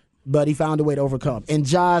 Yep. But he found a way to overcome. And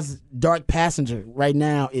Ja's dark passenger right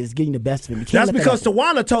now is getting the best of him. That's because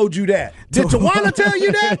Tawana told you that. Did Tawana tell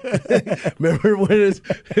you that? Remember when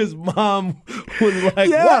his mom was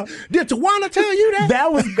like, what? Did Tawana tell you that?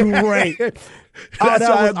 That was great. That's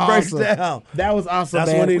how it awesome. breaks down. That was awesome.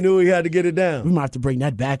 That's when he knew he had to get it down. We might have to bring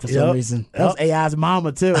that back for some reason. That was AI's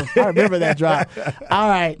mama, too. I remember that drop. All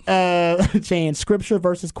right. Chan, scripture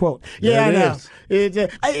versus quote. Yeah, I know.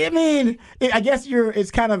 I mean, I guess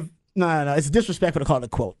it's kind of, no, it's disrespectful to call it a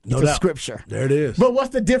quote. It's a scripture. There it is. But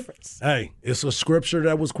what's the difference? Hey, it's a scripture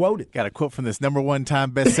that was quoted. Got a quote from this #1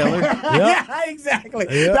 time bestseller. Yeah, exactly.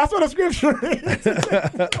 Yep. That's what a scripture is.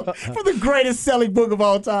 For the greatest selling book of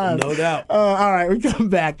all time. No doubt. All right, we come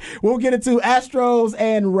back. We'll get into Astros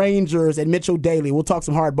and Rangers and Mitchell Daly. We'll talk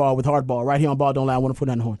some hardball with Hardball right here on Ball Don't Lie.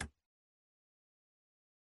 104.9 The Horn.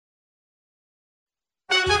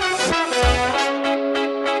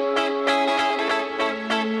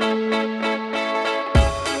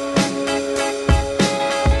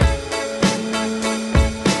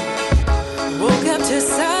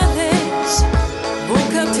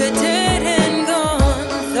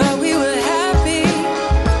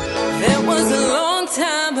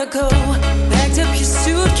 Go backed up your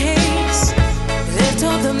suitcase, left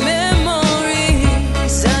all the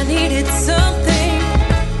memories. I needed something,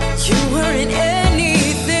 you weren't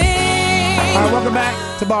anything. All right, welcome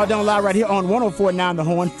back to Ball Don't Lie right here on 104.9 The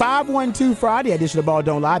Horn. 512 Friday edition of Ball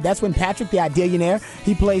Don't Lie. That's when Patrick, the Idillionaire,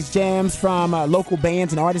 he plays jams from local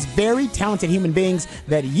bands and artists, very talented human beings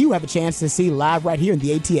that you have a chance to see live right here in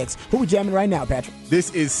the ATX. Who are we jamming right now, Patrick?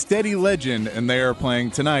 This is Steady Legend, and they are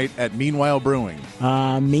playing tonight at Meanwhile Brewing.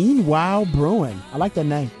 Meanwhile Brewing. I like that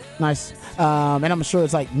name. Nice. And I'm sure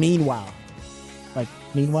it's like Meanwhile. Like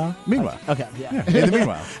Meanwhile? Meanwhile. Okay, yeah. In the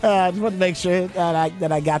meanwhile. Just want to make sure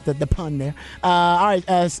that I got the pun there. All right,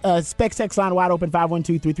 Specs text line wide open,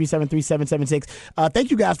 512-337-3776.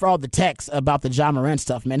 Thank you guys for all the texts about the Ja Morant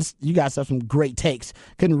stuff, man. You guys have some great takes.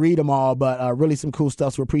 Couldn't read them all, but really some cool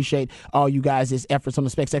stuff, so appreciate all you guys' efforts on the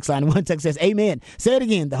Specs text line. One text says, amen. Say it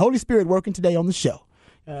again. The Holy Spirit working today on the show.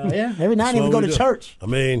 Every night we go to church. I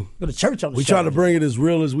mean, go to church on the show. We try to bring it as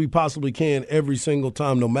real as we possibly can every single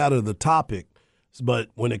time, no matter the topic. But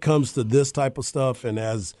when it comes to this type of stuff, and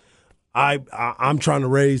as I'm trying to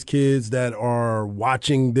raise kids that are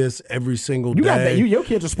watching this every single day. Your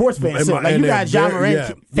kids are sports fans. So, like you got Ja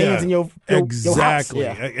Morant fans in your exactly.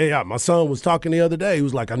 house. Yeah, my son was talking the other day. He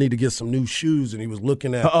was like, I need to get some new shoes, and he was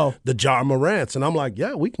looking at the Ja Morants, and I'm like,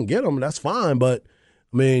 yeah, we can get them. That's fine, but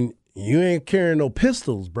I mean, you ain't carrying no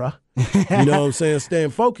pistols, bruh. You know what I'm saying?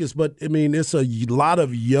 Staying focused, but I mean, it's a lot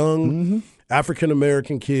of young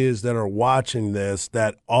African-American kids that are watching this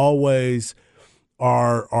that always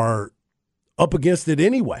are up against it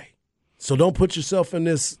anyway. So don't put yourself in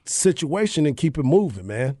this situation and keep it moving,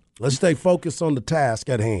 man. Let's stay focused on the task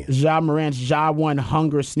at hand. Ja Morant's Ja 1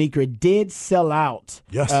 Hunger sneaker did sell out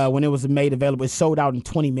when it was made available. It sold out in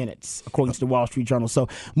 20 minutes, according to the Wall Street Journal. So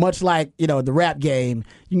much like, the rap game,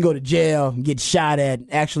 you can go to jail and get shot at,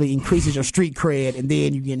 actually increases your street cred, and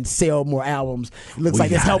then you can sell more albums. It looks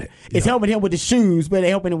like it's helping him with the shoes, but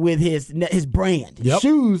they're helping him with his brand. His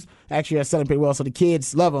shoes actually are selling pretty well, so the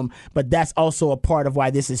kids love them, but that's also a part of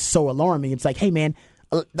why this is so alarming. It's like, hey, man,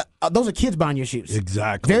 those are kids buying your shoes.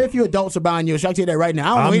 Exactly. Very few adults are buying your shoes. I tell you that right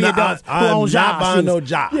now. I don't know any adults who own I'm not buying no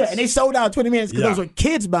jobs. Yeah, and they sold out in 20 minutes because those are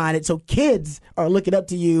kids buying it. So kids are looking up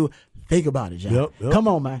to you Think about it, John. Yep. Come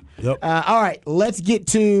on, man. Yep. All right, let's get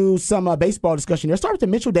to some baseball discussion. Let's start with the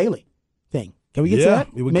Mitchell Daly thing. Can we get to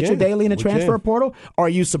that? Mitchell Daly in the transfer portal. Are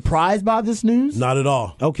you surprised by this news? Not at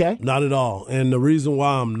all. Okay. Not at all. And the reason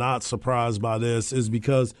why I'm not surprised by this is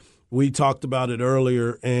because we talked about it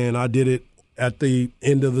earlier, and I did it at the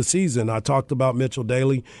end of the season. I talked about Mitchell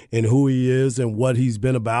Daly and who he is and what he's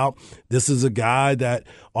been about. This is a guy that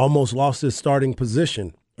almost lost his starting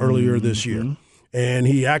position earlier this year. And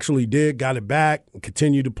he actually got it back,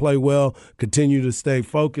 continued to play well, continued to stay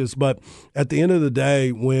focused. But at the end of the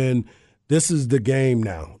day, when this is the game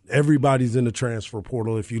now, everybody's in the transfer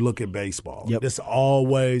portal if you look at baseball. Yep. This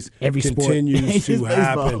always every continues to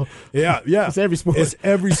happen. Yeah. It's every sport. It's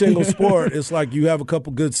every single sport. It's like you have a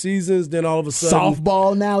couple good seasons, then all of a sudden.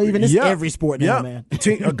 Softball now, even. It's every sport now, man.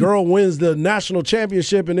 A girl wins the national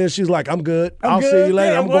championship, and then she's like, I'm good. I'll see you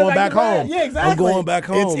later. I'm going back home. Yeah, exactly. I'm going back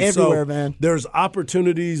home. It's everywhere, man. There's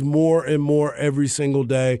opportunities more and more every single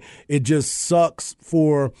day. It just sucks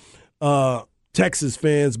for Texas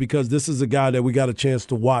fans because this is a guy that we got a chance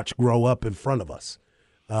to watch grow up in front of us.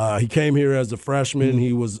 He came here as a freshman.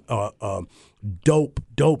 He was a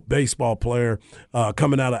dope baseball player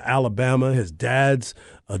coming out of Alabama. His dad's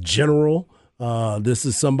a general. This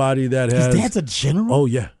is somebody that has. His dad's a general?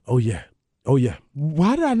 Oh, yeah.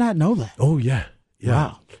 Why did I not know that? Oh, yeah.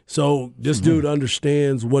 Wow. So this dude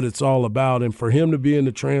understands what it's all about. And for him to be in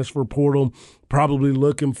the transfer portal, probably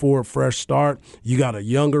looking for a fresh start, you got a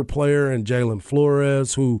younger player in Jalen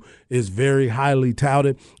Flores who is very highly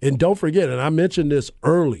touted. And don't forget, and I mentioned this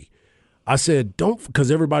early, I said,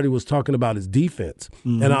 because everybody was talking about his defense.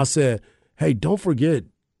 And I said, hey, don't forget,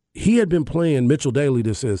 he had been playing, Mitchell Daly,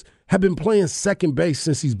 had been playing second base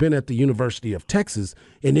since he's been at the University of Texas.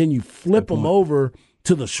 And then you flip him over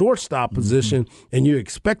to the shortstop position, and you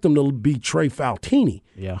expect him to be Trey Faltini.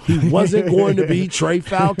 Yeah. He wasn't going to be Trey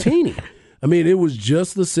Faltini. I mean, it was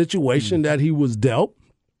just the situation that he was dealt.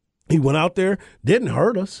 He went out there, didn't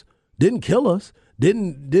hurt us, didn't kill us,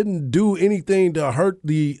 didn't do anything to hurt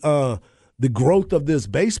the growth of this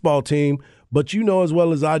baseball team. But you know as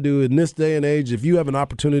well as I do, in this day and age, if you have an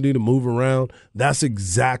opportunity to move around, that's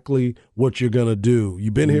exactly what you're going to do.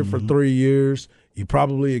 You've been here for 3 years. You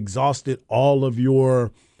probably exhausted all of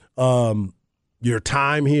your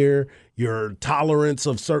time here, your tolerance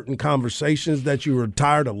of certain conversations that you were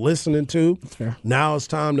tired of listening to. That's fair. Now it's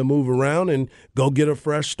time to move around and go get a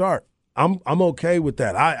fresh start. I'm okay with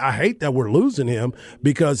that. I hate that we're losing him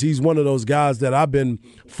because he's one of those guys that I've been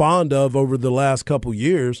fond of over the last couple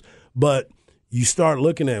years. But you start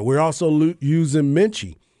looking at it. We're also using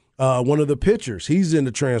Minchie. One of the pitchers, he's in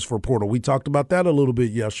the transfer portal. We talked about that a little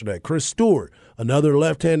bit yesterday. Chris Stewart, another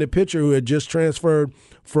left-handed pitcher who had just transferred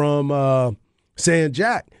from San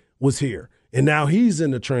Jack, was here. And now he's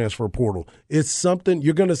in the transfer portal. It's something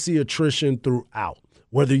you're going to see attrition throughout,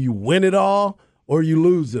 whether you win it all or you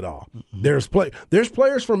lose it all. There's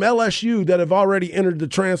players from LSU that have already entered the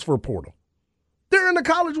transfer portal. They're in the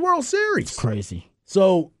College World Series. It's crazy.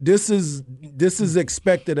 So this is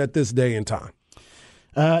expected at this day and time.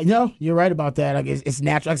 No, you're right about that. I guess it's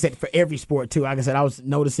natural. Like I said, for every sport too. Like I said, I was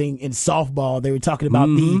noticing in softball they were talking about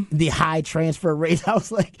the high transfer rate. I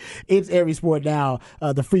was like, it's every sport now.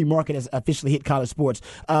 The free market has officially hit college sports.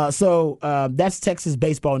 So that's Texas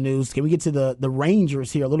baseball news. Can we get to the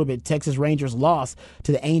Rangers here a little bit? Texas Rangers lost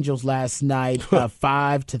to the Angels last night,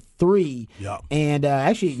 5-3. Yeah. And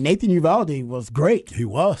actually, Nathan Eovaldi was great. He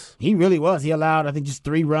was. He really was. He allowed, I think, just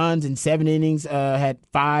 3 runs in 7 innings. Had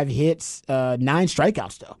 5 hits, 9 strikeouts.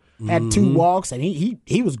 Though had 2 walks, and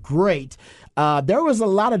he was great. There was a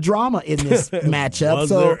lot of drama in this matchup. Was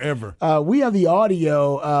there ever? We have the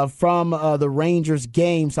audio from the Rangers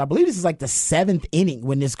game. So I believe this is like the 7th inning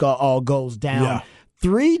when this all goes down. Yeah.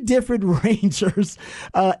 3 different Rangers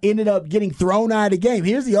ended up getting thrown out of the game.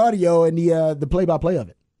 Here's the audio and the play-by-play of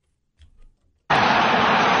it.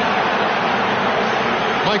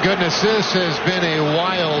 My goodness, this has been a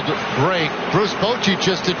wild break. Bruce Bochy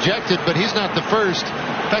just ejected, but he's not the first.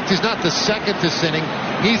 In fact, he's not the second this inning.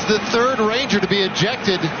 He's the 3rd Ranger to be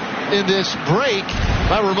ejected in this break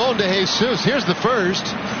by Ramon De Jesus. Here's the first.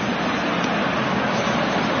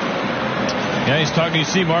 Yeah, he's talking. You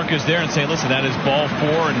see Marcus there and saying, listen, that is ball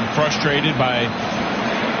 4, and frustrated by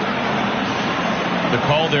the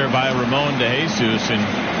call there by Ramon De Jesus. And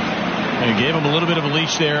he gave him a little bit of a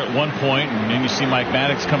leash there at one point, and then you see Mike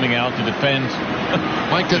Maddox coming out to defend.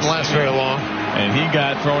 Mike didn't last very long. And he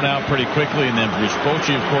got thrown out pretty quickly, and then Bruce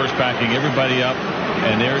Bochy, of course, backing everybody up.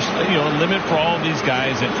 And there's a limit for all of these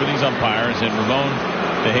guys and for these umpires. And Ramon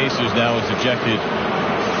De Jesus now has ejected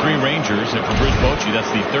 3 Rangers, and for Bruce Bochy,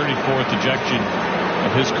 that's the 34th ejection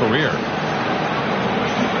of his career.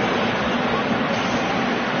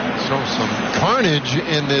 some carnage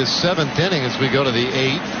in this 7th inning as we go to the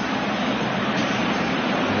 8th.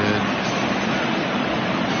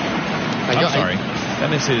 I'm sorry.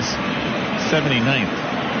 That is his 79th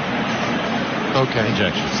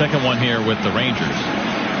injection. Second one here with the Rangers.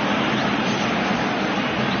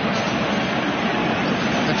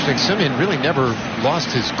 Interesting. Simeon really never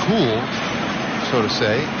lost his cool, so to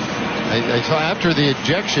say. I saw after the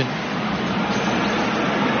ejection,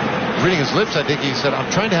 reading his lips, I think he said, "I'm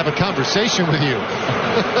trying to have a conversation with you."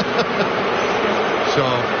 So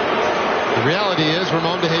the reality is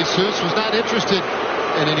Ramon de Jesus was not interested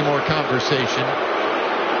in any more conversation.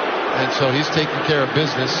 And so he's taking care of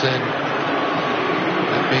business, and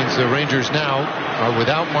that means the Rangers now are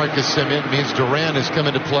without Marcus Simeon. It means Duran is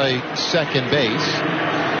coming to play second base.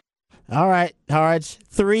 All right.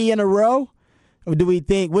 3 in a row. Or do we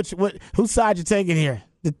think whose side you taking here?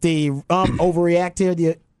 Did the overreact here?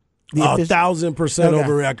 The 1,000%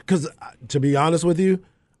 overreact. Because to be honest with you,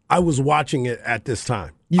 I was watching it at this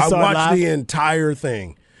time. I watched the entire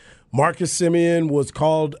thing. Marcus Simeon was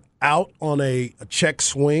called out on a check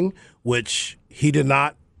swing, which he did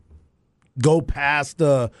not go past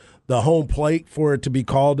the home plate for it to be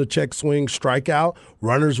called a check swing strikeout.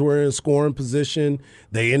 Runners were in scoring position.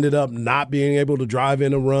 They ended up not being able to drive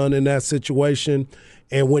in a run in that situation.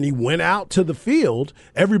 And when he went out to the field,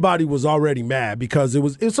 everybody was already mad because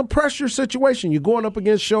it's a pressure situation. You're going up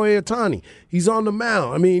against Shohei Ohtani. He's on the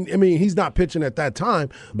mound. I mean, he's not pitching at that time,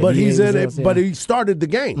 but he's in it. But he started the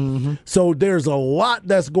game. Mm-hmm. So there's a lot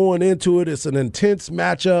that's going into it. It's an intense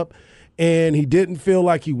matchup, and he didn't feel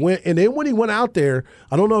like he went. And then when he went out there,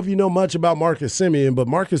 I don't know if you know much about Marcus Simeon, but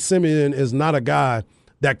Marcus Simeon is not a guy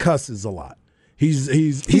that cusses a lot. He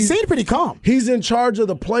seemed pretty calm. He's in charge of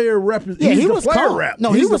the player rep. Yeah, he was calm. Rep.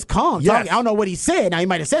 No, he was calm. Yes. I don't know what he said. Now, he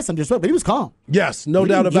might have said something, but he was calm. Yes, no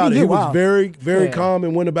doubt about it. He was very, very calm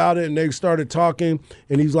and went about it, and they started talking,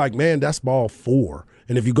 and he's like, man, that's ball 4.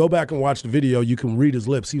 And if you go back and watch the video, you can read his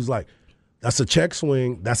lips. He was like, that's a check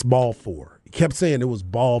swing. That's ball 4. He kept saying it was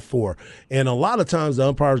ball 4. And a lot of times the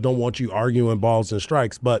umpires don't want you arguing balls and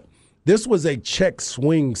strikes, but this was a check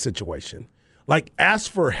swing situation. Like,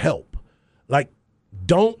 ask for help. Like,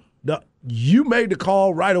 you made the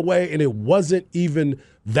call right away, and it wasn't even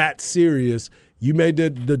that serious. You made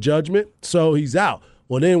the judgment, so he's out.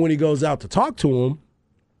 Well, then when he goes out to talk to him,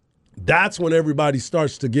 that's when everybody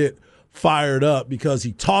starts to get fired up because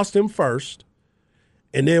he tossed him first.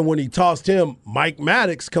 And then when he tossed him, Mike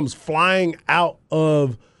Maddox comes flying out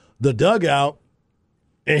of the dugout,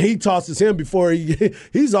 and he tosses him before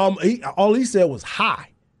all he said was hi.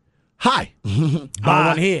 Hi. I don't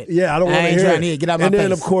want to hear it. Yeah, I don't want to hear it. Get out my face. And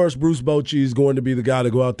then, of course, Bruce Bochy is going to be the guy to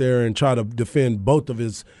go out there and try to defend both of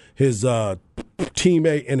his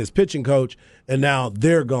teammate and his pitching coach, and now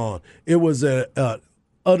they're gone. It was a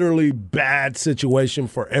utterly bad situation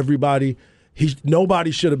for everybody. Nobody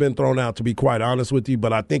should have been thrown out, to be quite honest with you,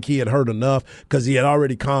 but I think he had heard enough because he had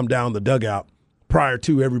already calmed down the dugout prior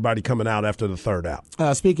to everybody coming out after the third out.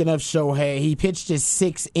 Speaking of Shohei, he pitched his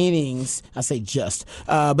 6 innings. I say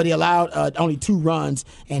but he allowed only 2 runs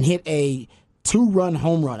and hit a 2-run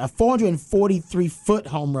home run, a 443-foot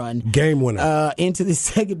home run. Game winner. Into the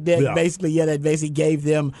second deck, that basically gave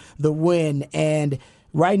them the win. And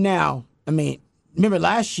right now, remember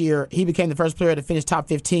last year, he became the first player to finish top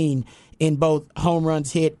 15 in both home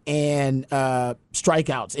runs hit and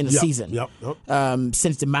strikeouts in a season.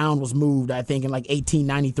 Since the mound was moved, I think, in like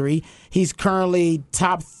 1893. He's currently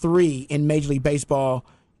top 3 in Major League Baseball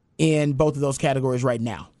in both of those categories right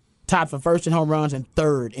now. Tied for first in home runs and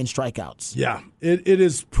third in strikeouts. Yeah, it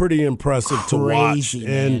is pretty impressive to watch.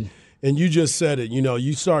 Man. And you just said it.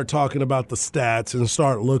 You start talking about the stats and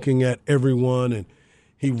start looking at everyone, and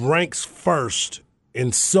he ranks first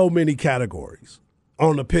in so many categories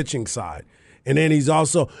on the pitching side. And then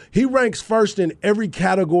he ranks first in every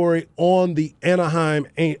category on the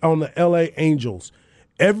LA Angels.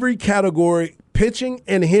 Every category, pitching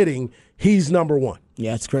and hitting, he's number 1.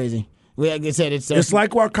 Yeah, it's crazy. Like I said, it's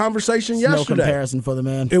like our conversation yesterday. No comparison for the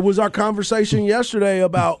man. It was our conversation yesterday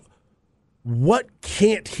about what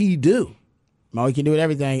can't he do? Oh, he can do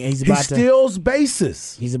everything. He steals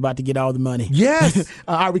bases. He's about to get all the money. Yes.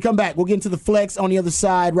 All right, we come back. We'll get into the flex on the other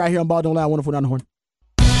side right here on Ball Don't Lie, 104.9 The Horn.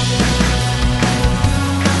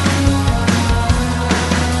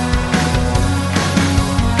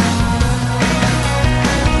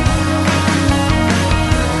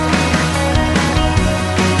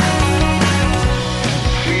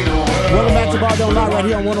 Welcome back to Ball Don't Lie right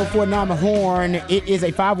here on 104.9 The Horn. It is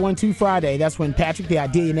a 512 Friday. That's when Patrick, the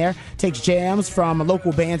Ideationaire, takes jams from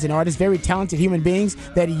local bands and artists, very talented human beings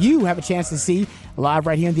that you have a chance to see live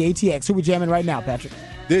right here in the ATX. Who we jamming right now, Patrick?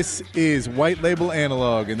 This is White Label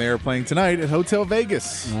Analog, and they are playing tonight at Hotel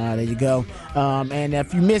Vegas. There you go. And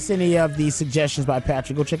if you miss any of the suggestions by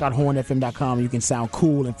Patrick, go check out hornfm.com. You can sound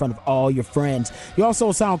cool in front of all your friends. You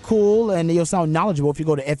also sound cool and you'll sound knowledgeable if you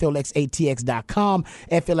go to flxatx.com,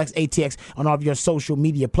 flxatx on all of your social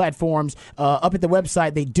media platforms. Up at the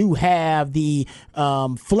website, they do have the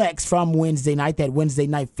flex from Wednesday night, that Wednesday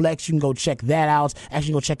night flex. You can go check that out.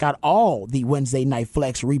 Actually, go check out all the Wednesday night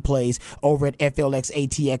flex replays over at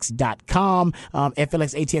flxatx.com.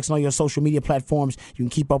 FLXATX on all your social media platforms. You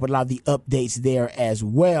can keep up with a lot of the updates there as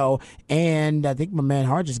well. And I think my man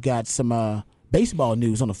Hart just got some baseball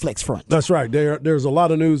news on the flex front. That's right. There's a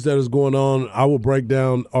lot of news that is going on. I will break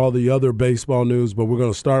down all the other baseball news, but we're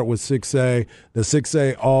going to start with 6A. The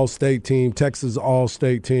 6A All-State team, Texas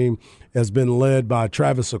All-State team, has been led by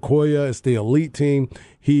Travis Okoye. It's the elite team.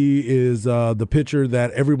 He is the pitcher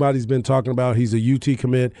that everybody's been talking about. He's a UT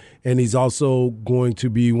commit, and he's also going to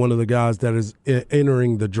be one of the guys that is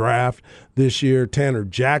entering the draft this year. Tanner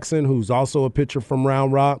Jackson, who's also a pitcher from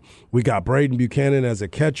Round Rock. We got Braden Buchanan as a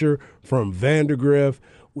catcher from Vandergrift.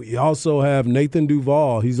 We also have Nathan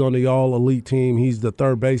Duval. He's on the all-elite team. He's the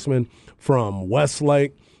third baseman from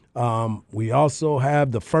Westlake. We also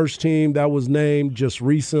have the first team that was named just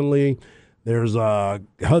recently. There's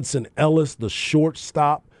Hudson Ellis, the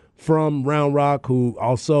shortstop from Round Rock, who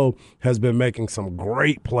also has been making some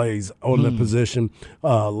great plays on the position.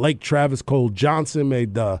 Lake Travis Cole Johnson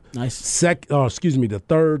made the the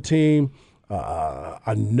third team.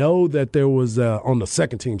 I know that there was on the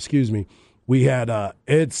second team. We had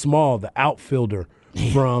Ed Small, the outfielder.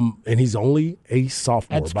 And he's only a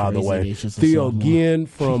sophomore, by the way. Theo Ginn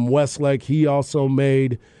from Westlake, he also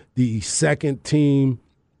made the second team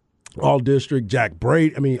all-district.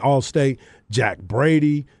 All-state. Jack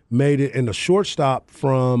Brady made it. And the shortstop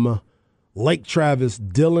from Lake Travis,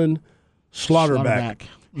 Dylan Schlotterbeck.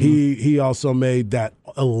 He also made that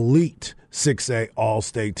elite 6A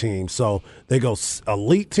All-State team. So they go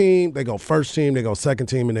elite team, they go first team, they go second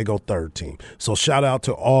team, and they go third team. So shout out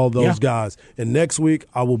to all those guys. And next week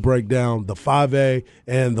I will break down the 5A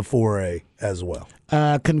and the 4A as well.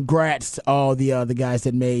 Congrats to all the guys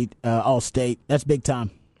that made All-State. That's big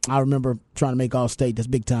time. I remember trying to make All-State. That's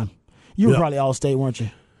big time. You were probably All-State, weren't you?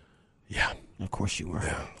 Yeah. Of course you were.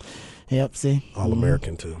 Yeah. Yep, see?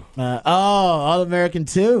 All-American, too. All-American,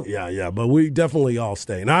 too. Yeah, but we definitely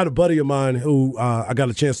All-State. And I had a buddy of mine who I got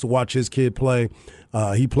a chance to watch his kid play.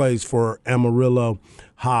 He plays for Amarillo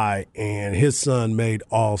High, and his son made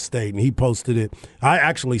All-State, and he posted it. I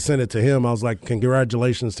actually sent it to him. I was like,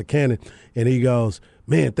 congratulations to Cannon. And he goes,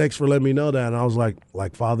 man, thanks for letting me know that. And I was like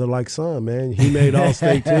father, like son, man. He made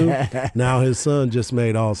All-State too. Now his son just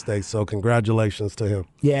made All-State, so congratulations to him.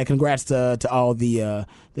 Yeah, congrats to all the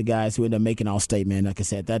guys who ended up making All-State, man. Like I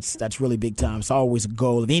said, that's really big time. It's always a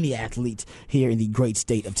goal of any athlete here in the great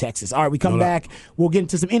state of Texas. All right, we come back. We'll get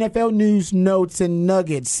into some NFL news, notes, and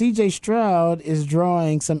nuggets. C.J. Stroud is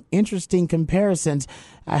drawing some interesting comparisons.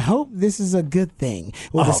 I hope this is a good thing.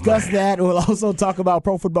 We'll discuss that. We'll also talk about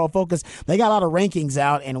Pro Football Focus. They got a lot of rankings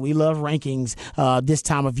out, and we love rankings this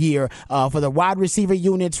time of year for the wide receiver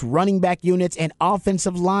units, running back units, and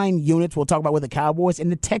offensive line units. We'll talk about where the Cowboys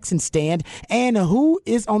and the Texans stand and who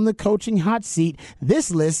is on the coaching hot seat.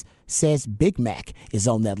 This list says Big Mac is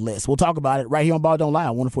on that list. We'll talk about it right here on Ball Don't Lie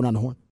on 104.9 The Horn.